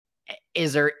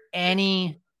Is there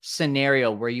any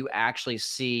scenario where you actually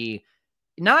see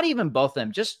not even both of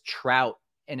them, just Trout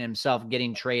and himself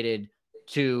getting traded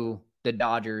to the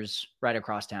Dodgers right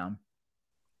across town?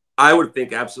 I would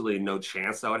think absolutely no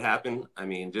chance that would happen. I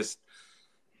mean, just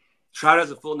Trout has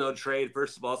a full no trade,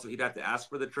 first of all, so he'd have to ask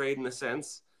for the trade in a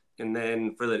sense. And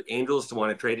then for the Angels to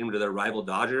want to trade him to their rival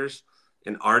Dodgers,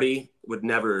 and Artie would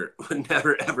never,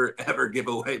 ever, ever give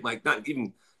away Mike. Not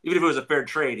even if it was a fair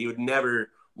trade, he would never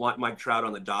want Mike Trout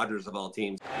on the Dodgers of all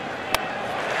teams.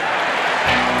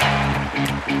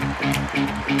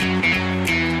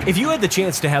 If you had the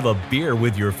chance to have a beer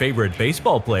with your favorite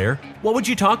baseball player, what would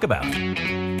you talk about?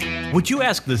 Would you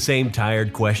ask the same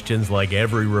tired questions like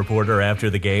every reporter after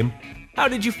the game? How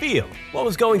did you feel? What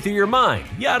was going through your mind?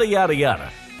 Yada, yada,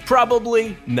 yada.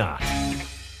 Probably not.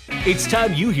 It's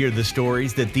time you hear the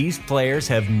stories that these players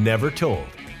have never told.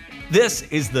 This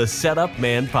is the Setup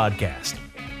Man Podcast,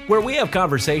 where we have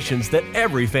conversations that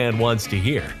every fan wants to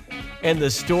hear and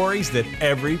the stories that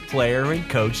every player and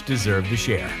coach deserve to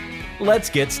share. Let's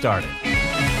get started.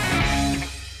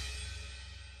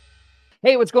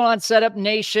 Hey, what's going on, Setup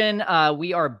Nation?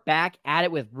 We are back at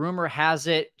it with Rumor Has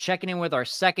It, checking in with our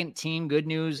second team. Good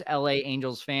news, LA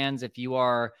Angels fans. If you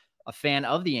are a fan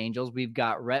of the Angels, we've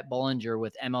got Rhett Bollinger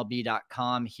with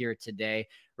MLB.com here today.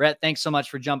 Rhett, thanks so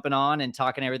much for jumping on and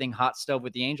talking everything hot stove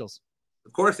with the Angels.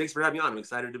 Of course, thanks for having me on. I'm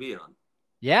excited to be on.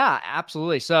 Yeah,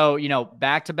 absolutely. So,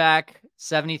 back-to-back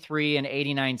 73 and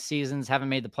 89 seasons, haven't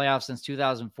made the playoffs since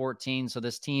 2014. So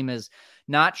this team is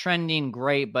not trending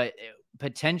great, but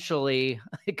potentially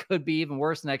it could be even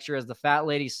worse next year as the fat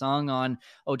lady sung on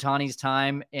Ohtani's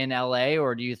time in LA.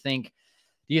 Or do you think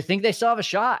they still have a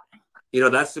shot?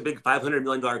 That's the big $500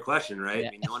 million question, right? Yeah.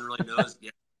 I mean, no one really knows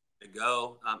yet to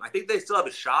go. I think they still have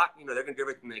a shot. They're going to do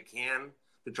everything they can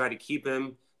to try to keep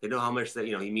him. They know how much that,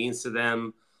 he means to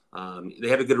them. They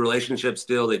have a good relationship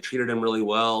still. They treated him really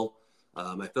well.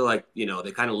 I feel like,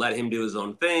 they kind of let him do his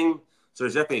own thing. So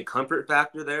there's definitely a comfort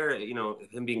factor there,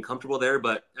 him being comfortable there.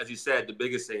 But as you said, the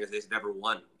biggest thing is he's never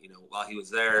won, while he was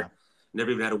there,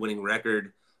 never even had a winning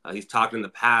record. He's talked in the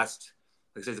past.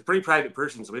 Like I said, he's a pretty private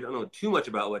person, so we don't know too much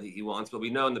about what he wants. But we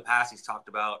know in the past he's talked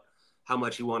about how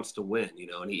much he wants to win,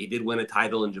 and he did win a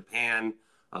title in Japan.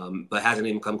 But hasn't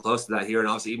even come close to that here. And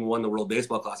obviously even won the World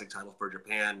Baseball Classic title for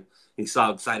Japan. He saw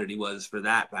how excited he was for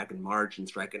that back in March and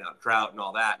striking out Trout and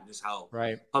all that, and just how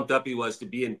pumped up he was to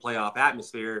be in playoff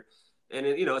atmosphere. And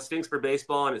it stinks for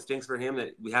baseball, and it stinks for him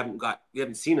that we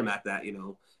haven't seen him at that,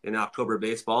 in October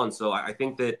baseball. And so I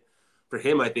think that for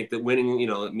him, I think that winning,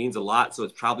 it means a lot. So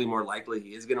it's probably more likely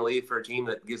he is going to leave for a team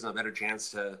that gives him a better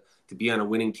chance to be on a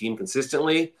winning team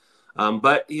consistently.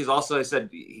 But he's also, I said,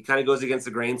 he kind of goes against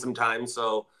the grain sometimes.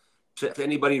 So if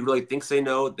anybody really thinks they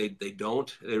know, they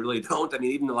don't. They really don't. I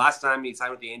mean, even the last time he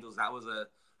signed with the Angels, that was a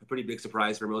pretty big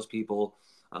surprise for most people.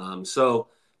 So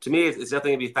to me, it's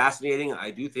definitely going to be fascinating. I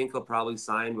do think he'll probably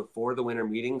sign before the winter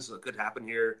meeting. So it could happen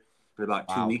here in about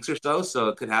 2 weeks or so. So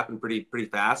it could happen pretty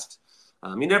fast.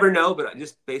 You never know, but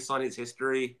just based on his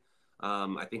history,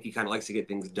 I think he kind of likes to get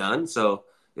things done. So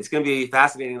it's going to be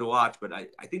fascinating to watch, but I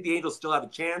think the Angels still have a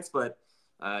chance, but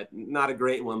not a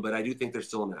great one. But I do think they're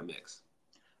still in that mix.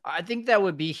 I think that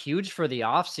would be huge for the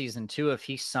offseason, too, if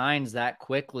he signs that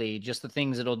quickly. Just the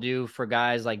things it'll do for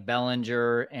guys like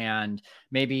Bellinger and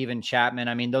maybe even Chapman.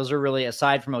 I mean, those are really,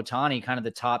 aside from Ohtani, kind of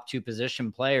the top two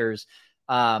position players.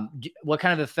 What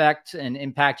kind of effect and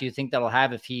impact do you think that'll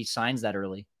have if he signs that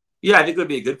early? Yeah, I think it would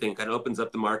be a good thing. Kind of opens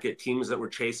up the market. Teams that were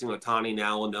chasing Ohtani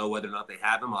now will know whether or not they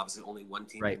have him. Obviously, only one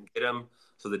team can get him.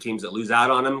 So the teams that lose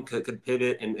out on him could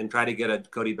pivot and try to get a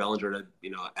Cody Bellinger to,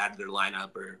 add to their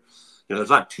lineup. Or, there's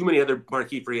not too many other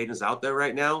marquee free agents out there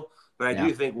right now. But I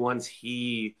do think once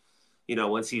he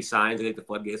signs, I think the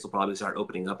floodgates will probably start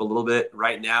opening up a little bit.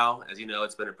 Right now, as you know,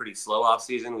 it's been a pretty slow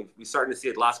offseason. We're starting to see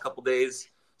it the last couple of days,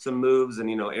 some moves. And,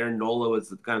 Aaron Nola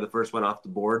was kind of the first one off the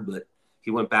board, but he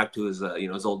went back to his,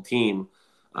 his old team.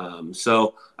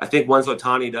 So I think once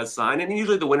Ohtani does sign, and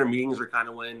usually the winter meetings are kind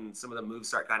of when some of the moves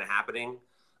start kind of happening.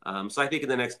 So I think in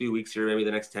the next few weeks here, maybe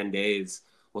the next 10 days,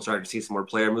 we'll start to see some more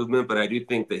player movement. But I do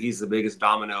think that he's the biggest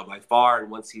domino by far.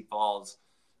 And once he falls,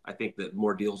 I think that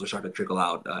more deals will start to trickle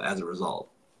out as a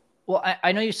result. Well,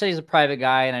 I know you say he's a private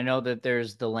guy, and I know that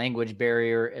there's the language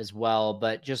barrier as well,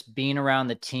 but just being around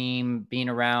the team, being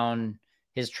around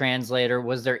his translator,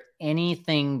 was there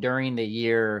anything during the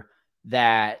year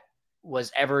that was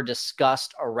ever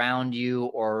discussed around you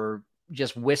or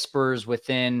just whispers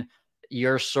within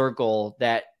your circle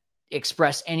that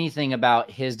express anything about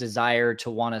his desire to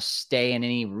want to stay in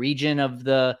any region of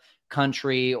the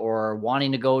country or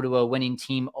wanting to go to a winning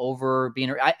team over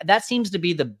being that seems to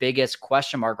be the biggest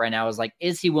question mark right now is like,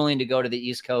 is he willing to go to the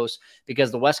East Coast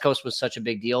because the West Coast was such a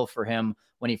big deal for him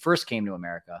when he first came to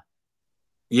America?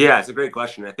 Yeah, it's a great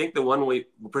question. I think the one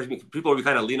people we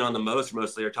kind of lean on the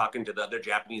mostly are talking to the other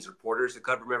Japanese reporters that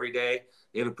cover him every day.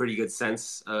 They have a pretty good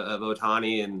sense of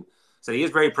Ohtani, and so he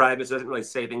is very private. So doesn't really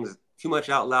say things too much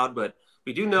out loud, but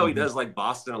we do know he does like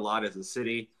Boston a lot as a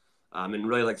city, and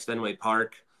really likes Fenway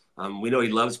Park. We know he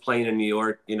loves playing in New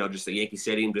York. Just the Yankee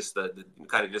Stadium, just the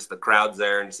kind of just the crowds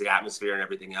there and just the atmosphere and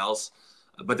everything else.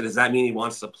 But does that mean he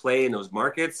wants to play in those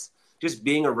markets? Just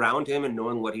being around him and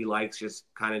knowing what he likes, just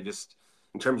kind of just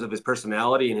in terms of his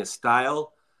personality and his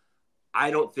style,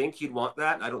 I don't think he'd want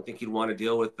that. I don't think he'd want to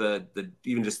deal with the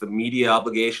even just the media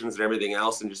obligations and everything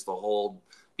else, and just the whole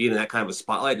being in that kind of a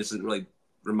spotlight just doesn't really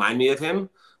remind me of him.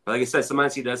 But like I said,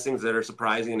 sometimes he does things that are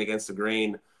surprising and against the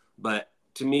grain. But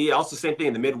to me, also same thing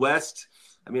in the Midwest.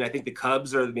 I mean, I think the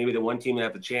Cubs are maybe the one team that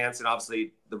have the chance, and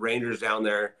obviously the Rangers down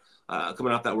there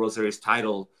coming off that World Series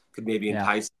title could maybe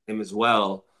entice him as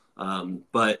well.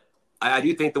 But I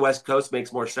do think the West Coast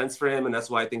makes more sense for him, and that's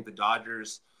why I think the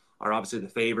Dodgers are obviously the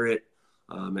favorite.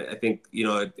 I think,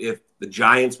 if the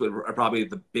Giants are probably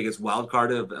the biggest wild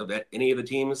card of any of the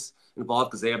teams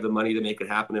involved because they have the money to make it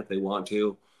happen if they want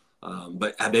to.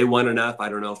 But have they won enough? I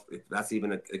don't know if that's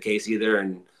even a case either.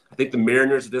 And I think the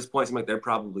Mariners at this point seem like they're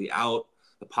probably out.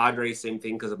 The Padres, same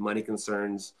thing because of money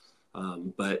concerns.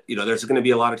 But, there's going to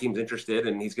be a lot of teams interested,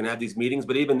 and he's going to have these meetings.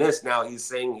 But even this now, he's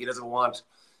saying he doesn't want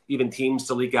even teams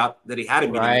to leak out that he had a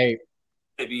meeting. Right.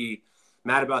 Maybe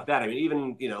mad about that. I mean,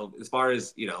 even, as far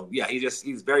as,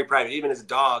 he's very private. Even his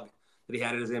dog that he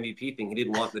had at his MVP thing, he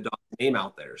didn't want the dog's name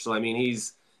out there. So, I mean,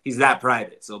 he's that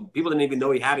private. So people didn't even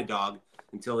know he had a dog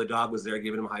until the dog was there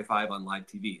giving him a high five on live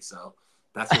TV. So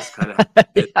that's just kind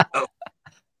of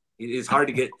it's hard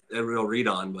to get a real read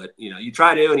on, but you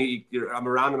try to, and I'm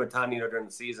around him a ton, during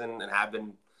the season, and have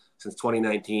been since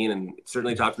 2019, and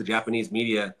certainly talk to the Japanese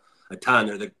media a ton.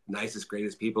 They're the nicest,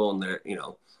 greatest people, and they're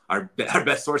our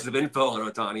best source of info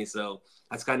on Ohtani. So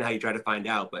that's kind of how you try to find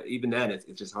out. But even then, it's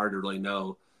just hard to really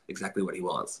know exactly what he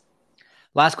wants.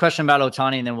 Last question about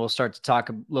Ohtani, and then we'll start to talk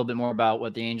a little bit more about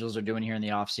what the Angels are doing here in the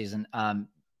offseason.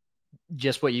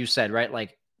 Just what you said, right?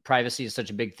 Like, privacy is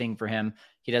such a big thing for him.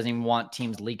 He doesn't even want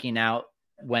teams leaking out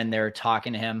when they're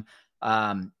talking to him.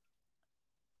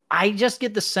 I just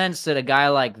get the sense that a guy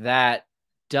like that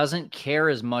doesn't care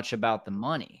as much about the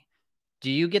money. Do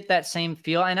you get that same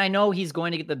feel? And I know he's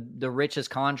going to get the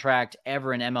richest contract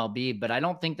ever in MLB, but I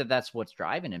don't think that that's what's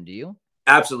driving him. Do you?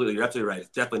 Absolutely. You're absolutely right. It's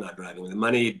definitely not driving. The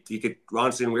money, he could,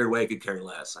 honestly, in a weird way, could care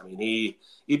less. I mean,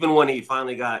 even when he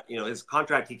finally got, his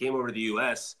contract, he came over to the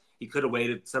U.S., he could have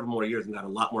waited several more years and got a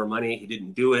lot more money. He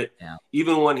didn't do it. Yeah.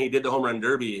 Even when he did the home run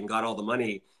derby and got all the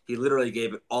money, he literally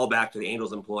gave it all back to the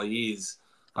Angels employees.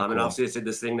 And obviously, they did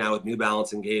this thing now with New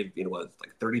Balance and gave,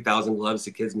 like 30,000 gloves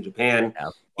to kids in Japan. Yeah.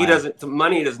 Wow.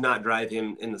 Money does not drive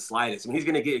him in the slightest. I mean, he's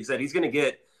going to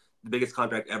get the biggest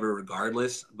contract ever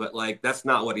regardless, but that's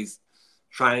not what he's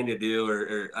trying to do,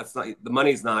 or that's not, the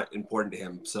money's not important to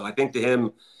him. So I think to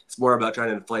him, it's more about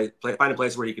trying to find a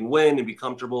place where he can win and be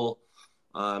comfortable.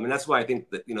 And that's why I think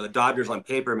that, the Dodgers on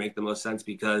paper make the most sense,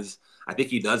 because I think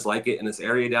he does like it in this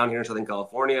area down here in Southern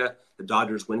California. The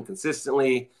Dodgers win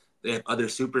consistently. They have other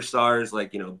superstars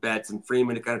like, Betts and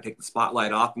Freeman to kind of take the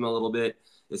spotlight off them a little bit.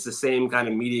 It's the same kind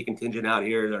of media contingent out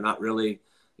here. They're not really,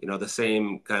 the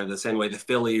same way the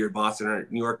Philly or Boston or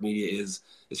New York media is.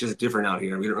 It's just different out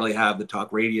here. We don't really have the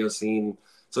talk radio scene.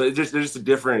 So there's just a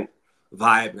different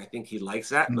vibe. And I think he likes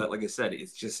that. Mm-hmm. But like I said,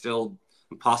 it's just still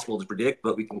impossible to predict,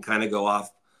 but we can kind of go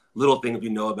off little things we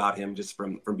know about him just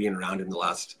from being around him the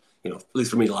last, at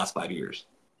least for me, the last 5 years.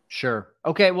 Sure.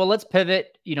 Okay. Well, let's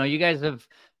pivot. You guys have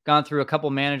gone through a couple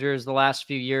managers the last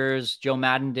few years. Joe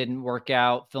Madden didn't work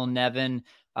out. Phil Nevin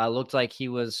looked like he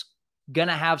was going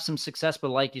to have some success, but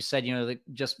like you said,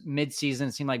 just mid-season,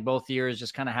 it seemed like both years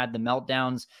just kind of had the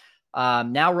meltdowns.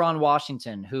 Now Ron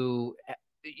Washington, who,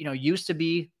 used to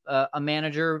be a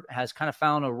manager, has kind of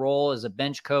found a role as a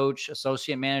bench coach,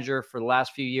 associate manager for the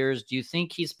last few years. Do you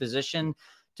think he's positioned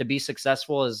to be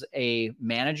successful as a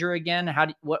manager again?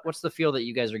 What's the feel that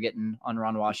you guys are getting on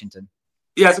Ron Washington?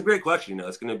 Yeah, it's a great question.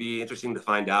 It's going to be interesting to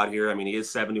find out here. I mean, he is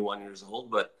 71 years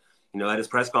old, but, at his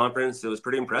press conference, it was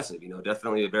pretty impressive.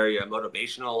 Definitely a very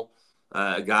motivational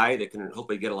guy that can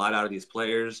hopefully get a lot out of these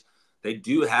players. They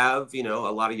do have, a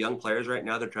lot of young players right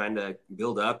now they're trying to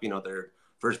build up. Their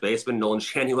first baseman, Nolan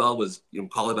Shanuel, was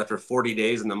called up after 40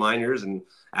 days in the minors and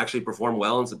actually performed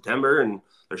well in September. And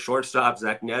their shortstop,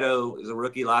 Zach Neto, is a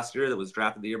rookie last year that was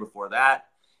drafted the year before that.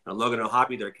 Logan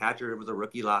O'Hoppe, their catcher, was a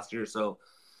rookie last year. So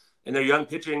And their young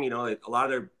pitching, a lot of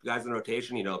their guys in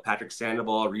rotation, Patrick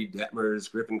Sandoval, Reed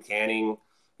Detmers, Griffin Canning,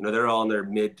 they're all in their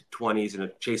mid-20s,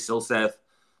 and Chase Silseth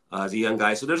is a young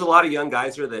guy. So there's a lot of young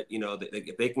guys here that, that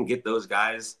if they can get those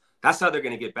guys, that's how they're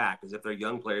going to get back, is if their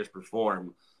young players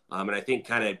perform. And I think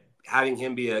kind of having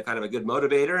him be a kind of a good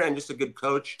motivator and just a good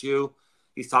coach too.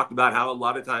 He's talked about how a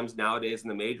lot of times nowadays in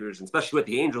the majors, and especially with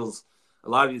the Angels, a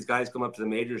lot of these guys come up to the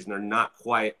majors and they're not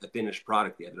quite a finished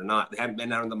product yet. They haven't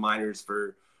been out in the minors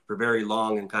for very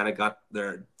long and kind of got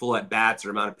their full at bats or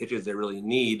amount of pitches they really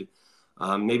need.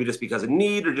 Maybe just because of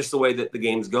need or just the way that the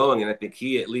game's going. And I think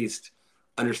he at least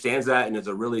understands that and is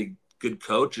a really good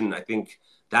coach. And I think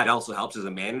that also helps as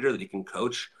a manager, that he can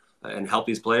coach and help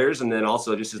these players. And then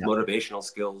also just his motivational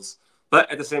skills.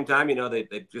 But at the same time,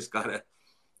 they've just got to,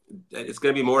 it's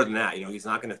going to be more than that. He's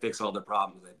not going to fix all the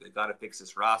problems. They've got to fix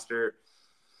this roster.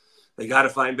 They got to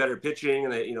find better pitching,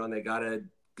 and they got to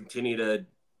continue to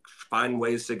find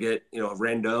ways to get,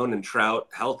 Rendon and Trout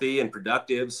healthy and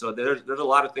productive. So there's a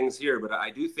lot of things here, but I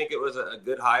do think it was a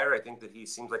good hire. I think that he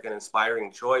seems like an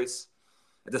inspiring choice.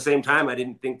 At the same time, I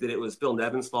didn't think that it was Phil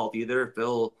Nevin's fault either.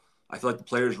 Phil, I feel like the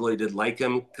players really did like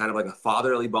him, kind of like a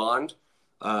fatherly bond.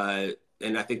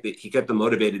 And I think that he kept them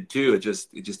motivated too. It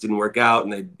just didn't work out.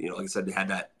 And they, like I said, they had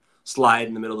that slide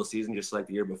in the middle of the season, just like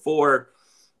the year before.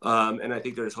 And I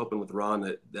think they're just hoping with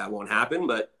Ron that won't happen,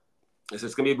 but it's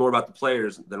going to be more about the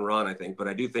players than Ron, I think. But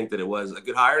I do think that it was a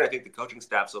good hire. And I think the coaching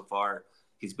staff so far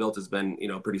he's built has been,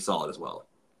 pretty solid as well.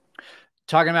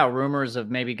 Talking about rumors of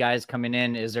maybe guys coming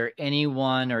in, is there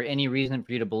anyone or any reason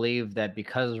for you to believe that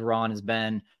because Ron has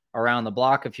been around the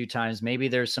block a few times, maybe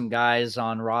there's some guys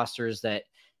on rosters that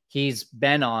he's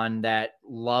been on that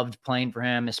loved playing for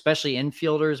him, especially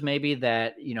infielders maybe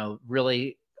that,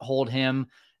 really hold him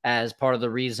as part of the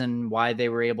reason why they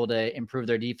were able to improve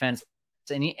their defense?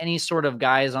 Any sort of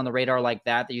guys on the radar like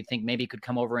that you think maybe could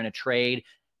come over in a trade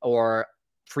or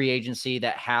free agency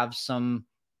that have some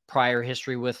prior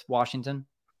history with Washington?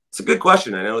 It's a good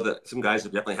question. I know that some guys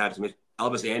have definitely had some.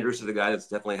 Elvis Andrus is the guy that's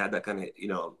definitely had that kind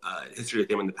of, history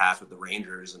with him in the past with the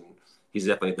Rangers, and he's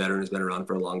definitely a veteran, has been around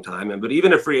for a long time. But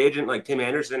even a free agent like Tim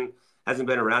Anderson hasn't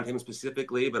been around him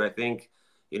specifically, but I think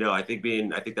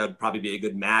that would probably be a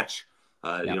good match.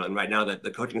 And right now that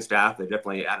the coaching staff, they've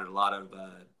definitely added a lot of,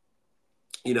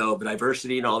 the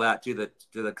diversity and all that to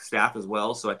the staff as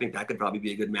well. So I think that could probably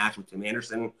be a good match with Tim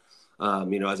Anderson,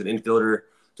 as an infielder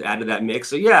to add to that mix.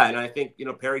 So yeah, and I think,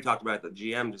 Perry talked about the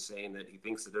GM just saying that he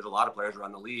thinks that there's a lot of players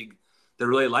around the league that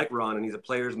really like Ron, and he's a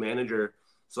player's manager.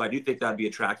 So I do think that'd be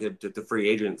attractive to free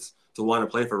agents to want to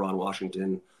play for Ron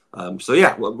Washington. So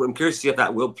yeah, well, I'm curious to see if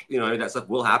that will, that stuff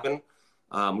will happen.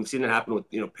 We've seen it happen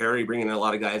with, Perry bringing in a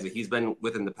lot of guys that he's been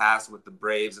with in the past with the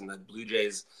Braves and the Blue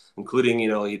Jays, including,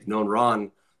 he'd known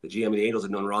Ron, the GM of the Angels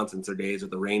had known Ron since their days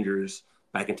with the Rangers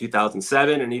back in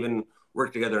 2007 and even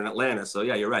worked together in Atlanta. So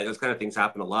yeah, you're right. Those kind of things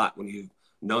happen a lot when you've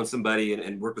known somebody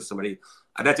and worked with somebody.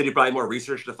 I'd have to do probably more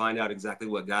research to find out exactly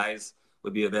what guys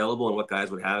would be available and what guys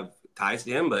would have ties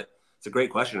to him. But it's a great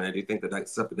question. I do think that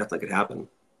stuff definitely could happen.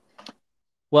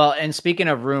 Well, and speaking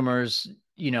of rumors,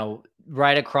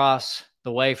 right across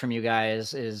the way from you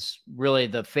guys is really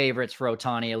the favorites for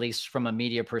Ohtani, at least from a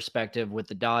media perspective with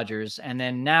the Dodgers. And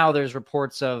then now there's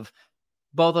reports of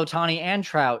both Ohtani and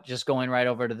Trout just going right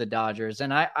over to the Dodgers.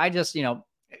 And I just,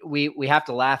 we have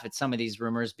to laugh at some of these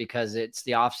rumors because it's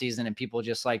the off season and people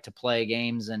just like to play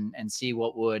games and see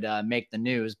what would make the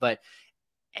news. But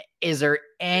is there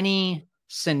any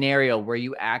scenario where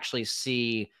you actually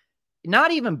see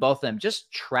not even both of them,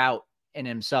 just Trout and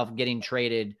himself getting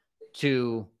traded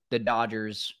to the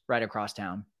Dodgers right across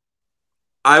town?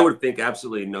 I would think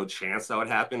absolutely no chance that would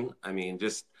happen. I mean,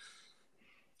 just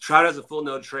Trout has a full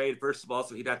no trade, first of all,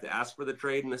 so he'd have to ask for the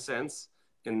trade in a sense.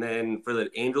 And then for the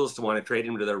Angels to want to trade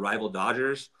him to their rival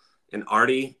Dodgers, and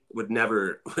Artie would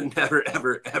never,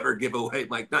 ever give away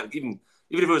Mike. Not even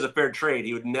if it was a fair trade,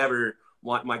 he would never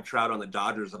want Mike Trout on the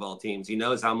Dodgers of all teams. He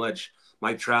knows how much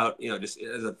Mike Trout, just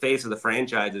as a face of the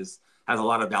franchise, has a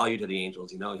lot of value to the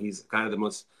Angels. He's kind of the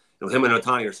most. Him and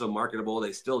Ohtani are so marketable.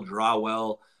 They still draw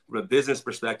well from a business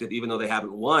perspective, even though they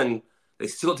haven't won. They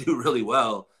still do really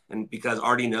well, and because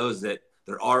Artie knows that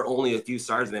there are only a few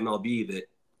stars in MLB that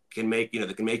can make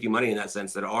you money in that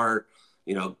sense. That are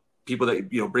people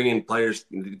that bring in players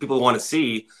people want to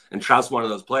see, and Trout's one of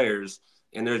those players.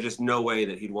 And there's just no way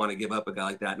that he'd want to give up a guy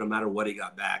like that, no matter what he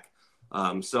got back.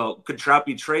 So could Trout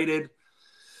be traded?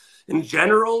 In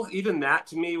general, even that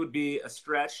to me would be a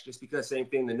stretch, just because same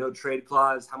thing, the no trade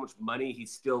clause, how much money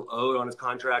he's still owed on his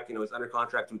contract. He's under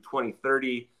contract through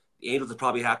 2030. The Angels would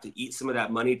probably have to eat some of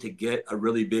that money to get a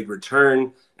really big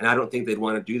return. And I don't think they'd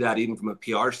want to do that even from a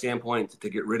PR standpoint to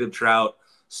get rid of Trout.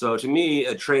 So to me,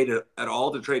 a trade at all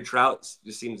to trade Trout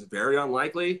just seems very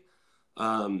unlikely.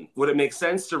 Would it make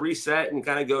sense to reset and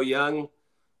kind of go young,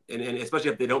 and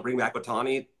especially if they don't bring back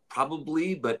Ohtani?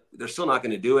 Probably, but they're still not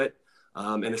going to do it,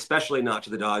 and especially not to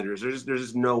the Dodgers. There's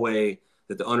just no way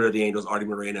that the owner of the Angels, Artie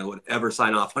Moreno, would ever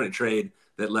sign off on a trade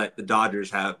that let the Dodgers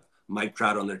have Mike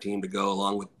Trout on their team to go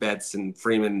along with Betts and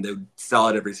Freeman. They would sell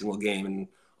it every single game, and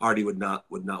Artie would not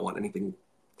want anything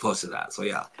close to that. So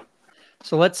yeah.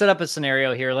 So let's set up a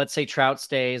scenario here. Let's say Trout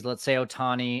stays. Let's say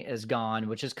Ohtani is gone,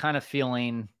 which is kind of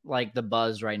feeling like the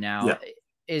buzz right now. Yeah.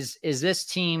 Is this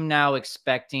team now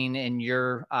expecting, in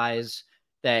your eyes,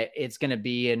 that it's going to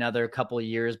be another couple of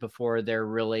years before they're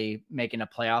really making a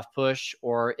playoff push?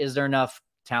 Or is there enough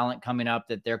talent coming up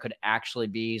that there could actually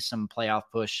be some playoff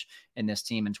push in this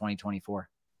team in 2024?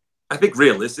 I think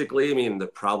realistically, I mean, they're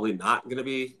probably not going to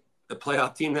be a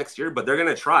playoff team next year, but they're going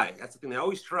to try. That's the thing. They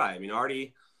always try. I mean,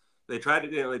 Artie, they tried to,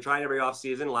 they tried every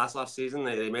offseason. Last offseason,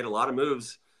 they made a lot of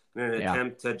moves in an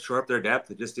attempt to shore up their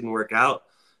depth. It just didn't work out.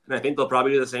 And I think they'll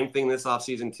probably do the same thing this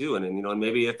offseason too. And you know,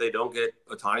 maybe if they don't get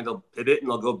Ohtani, they'll pivot and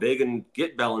they'll go big and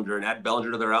get Bellinger and add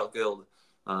Bellinger to their outfield,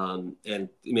 and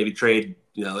maybe trade,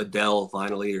 you know, Adele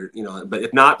finally, or, you know, but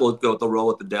if not, they'll roll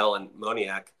with Adele and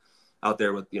Moniak out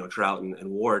there with, you know, Trout and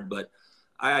Ward. But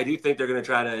I do think they're going to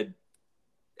try to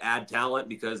add talent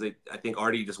because I think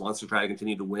Artie just wants to try to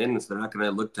continue to win. So they're not going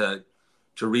to look to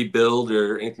rebuild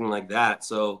or anything like that.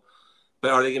 So,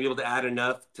 but are they going to be able to add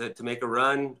enough to make a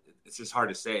run? It's just hard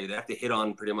to say. They have to hit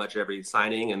on pretty much every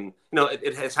signing. And, you know,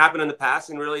 it has happened in the past,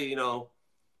 and really, you know,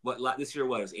 what this year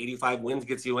was 85 wins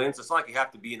gets you in. So it's not like you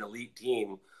have to be an elite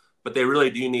team, but they really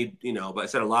do need, you know, but I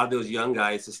said a lot of those young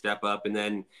guys to step up, and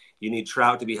then you need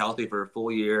Trout to be healthy for a full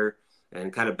year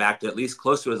and kind of back to at least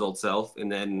close to his old self.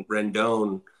 And then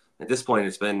Rendon, at this point,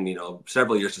 it's been, you know,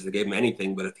 several years since they gave him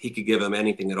anything, but if he could give him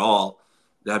anything at all,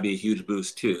 that'd be a huge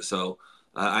boost too. So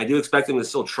I do expect them to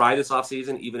still try this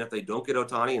offseason, even if they don't get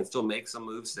Ohtani, and still make some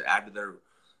moves to add to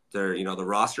their you know, the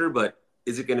roster. But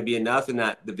is it going to be enough in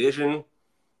that division?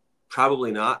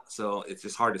 Probably not. So it's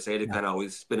just hard to say. To kind of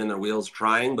always spinning their wheels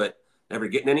trying, but never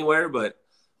getting anywhere. But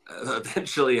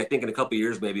eventually, I think in a couple of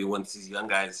years, maybe once these young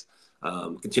guys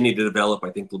continue to develop, I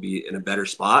think they'll be in a better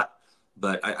spot.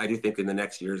 But I do think in the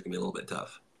next year is going to be a little bit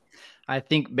tough. I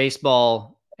think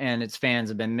baseball and its fans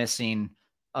have been missing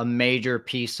a major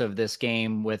piece of this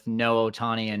game with no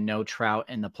Ohtani and no Trout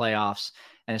in the playoffs.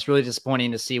 And it's really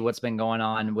disappointing to see what's been going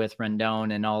on with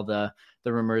Rendon and all the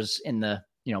rumors in the,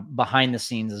 you know, behind the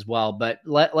scenes as well. But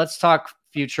let's talk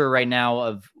future right now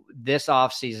of this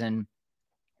offseason.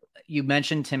 You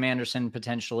mentioned Tim Anderson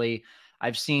potentially.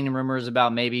 I've seen rumors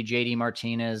about maybe JD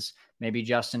Martinez, maybe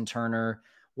Justin Turner.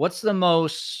 What's the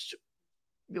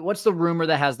rumor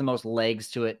that has the most legs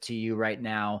to it to you right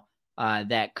now,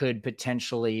 that could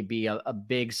potentially be a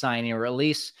big signing, or at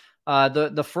least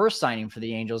the first signing for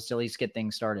the Angels to at least get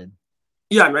things started?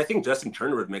 Yeah, I mean, I think Justin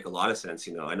Turner would make a lot of sense.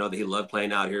 You know, I know that he loved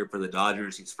playing out here for the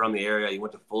Dodgers. He's from the area. He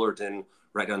went to Fullerton,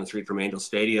 right down the street from Angel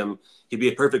Stadium. He'd be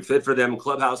a perfect fit for them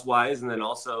clubhouse-wise, and then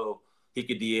also he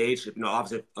could DH. If, you know,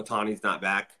 obviously if Ohtani's not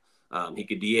back, he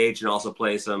could DH and also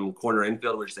play some corner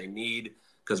infield, which they need,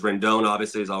 because Rendon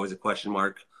obviously is always a question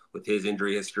mark with his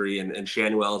injury history, and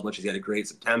Shanuel, as much as he had a great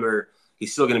September,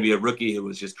 he's still going to be a rookie who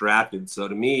was just drafted. So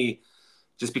to me,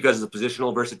 just because of the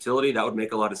positional versatility, that would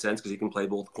make a lot of sense because he can play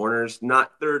both corners.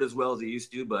 Not third as well as he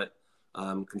used to, but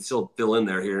can still fill in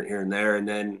there here and there. And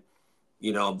then,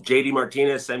 you know, JD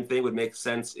Martinez, same thing, would make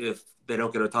sense if they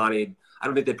don't get Ohtani. I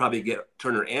don't think they'd probably get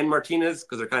Turner and Martinez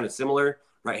because they're kind of similar,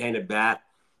 right-handed bat.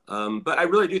 But I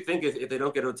really do think if they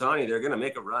don't get Ohtani, they're going to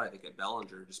make a run, I think, at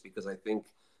Bellinger, just because I think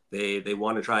they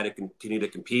want to try to continue to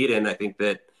compete. And I think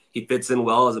that he fits in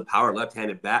well as a power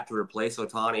left-handed bat to replace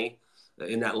Ohtani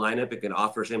in that lineup. It can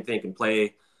offer same thing, can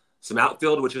play some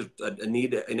outfield, which is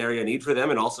an area of need for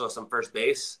them, and also some first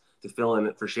base to fill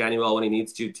in for Shanuel when he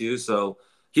needs to too. So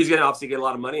he's going to obviously get a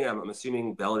lot of money. I'm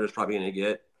assuming Bellinger's probably going to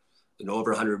get, you know,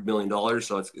 over $100 million.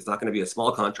 So it's not going to be a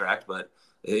small contract, but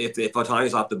if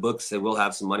Ohtani's off the books, they will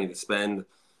have some money to spend.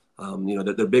 You know,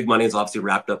 their big money is obviously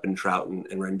wrapped up in Trout and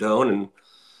Rendon. And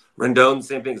Rendon,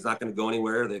 same thing, is not going to go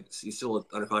anywhere. He's still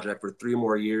under contract for 3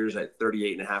 more years at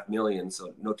 $38.5 million.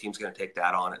 So no team's going to take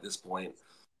that on at this point.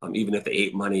 Even if they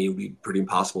ate money, it would be pretty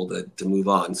impossible to move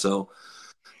on. So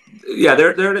yeah,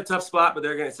 they're in a tough spot, but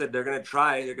they're going to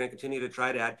try. They're going to continue to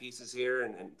try to add pieces here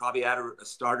and probably add a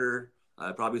starter,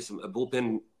 probably a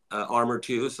bullpen arm or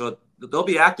two. So they'll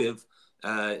be active.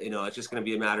 You know, it's just going to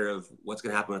be a matter of what's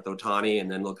going to happen with Ohtani,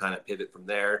 and then they'll kind of pivot from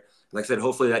there. Like I said,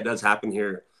 hopefully that does happen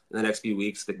here in the next few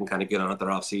weeks. They can kind of get on with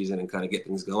their off season and kind of get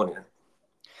things going here.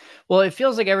 Well, it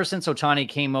feels like ever since Ohtani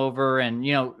came over, and,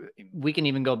 we can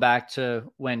even go back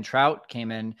to when Trout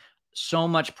came in, so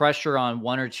much pressure on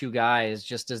one or two guys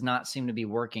just does not seem to be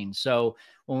working. So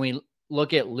when we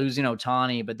look at losing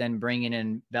Ohtani, but then bringing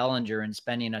in Bellinger and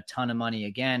spending a ton of money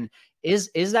again, is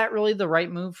that really the right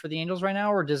move for the Angels right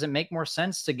now? Or does it make more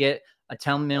sense to get a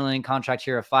 10 million contract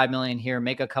here, a 5 million here,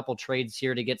 make a couple trades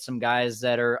here to get some guys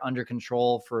that are under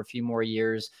control for a few more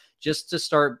years, just to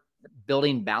start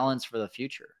building balance for the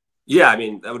future? Yeah, I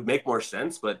mean, that would make more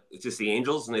sense, but it's just the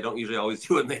Angels, and they don't usually always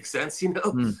do what makes sense,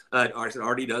 Hmm.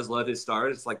 Artie does love his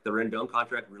stars. It's like the Rendon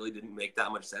contract really didn't make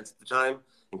that much sense at the time,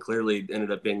 and clearly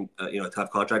ended up being, a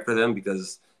tough contract for them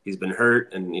because he's been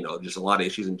hurt and, just a lot of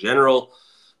issues in general.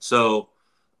 So,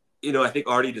 I think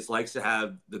Artie just likes to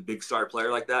have the big star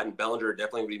player like that, and Bellinger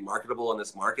definitely would be marketable in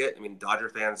this market. I mean, Dodger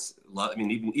fans love. I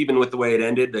mean, even with the way it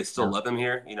ended, they still love him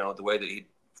here. The way that he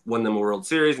won them a World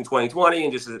Series in 2020,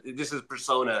 and just his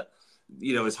persona.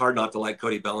 It's hard not to like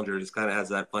Cody Bellinger. Just kind of has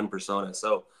that fun persona.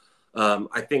 So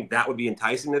I think that would be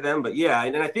enticing to them. But yeah,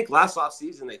 and I think last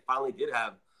offseason they finally did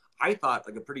have, I thought,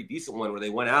 like a pretty decent one where they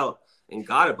went out and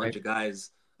got a bunch of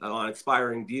guys on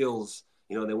expiring deals.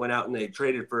 They went out and they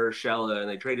traded for Urshela and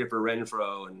they traded for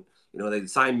Renfroe, and they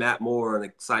signed Matt Moore and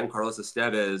they signed Carlos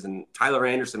Estevez, and Tyler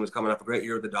Anderson was coming off a great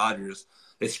year with the Dodgers.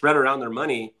 They spread around their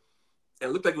money. And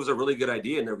it looked like it was a really good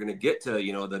idea, and they were going to get to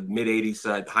the mid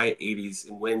 80s, high 80s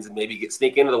in wins, and maybe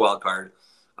sneak into the wild card.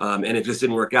 And it just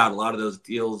didn't work out. A lot of those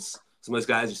deals, some of those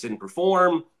guys just didn't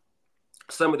perform.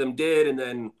 Some of them did, and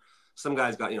then some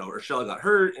guys got, Urshela got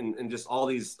hurt, and just all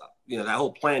these, that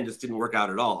whole plan just didn't work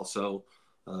out at all. So,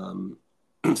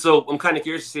 so I'm kind of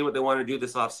curious to see what they want to do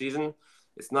this offseason.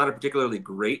 It's not a particularly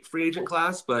great free agent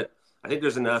class, but I think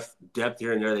there's enough depth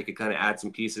here and there they could kind of add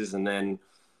some pieces, and then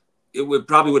it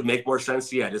would make more sense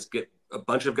to, just get a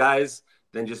bunch of guys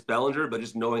than just Bellinger, but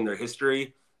just knowing their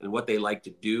history and what they like to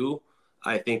do,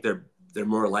 I think they're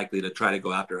more likely to try to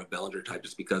go after a Bellinger type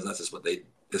just because that's just what they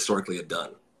historically have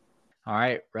done. All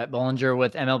right, Rhett Bollinger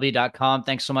with MLB.com.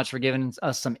 Thanks so much for giving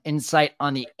us some insight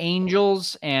on the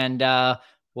Angels, and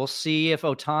we'll see if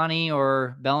Ohtani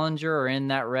or Bellinger are in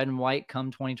that red and white come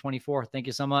 2024. Thank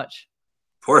you so much.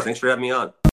 Of course. Thanks for having me on.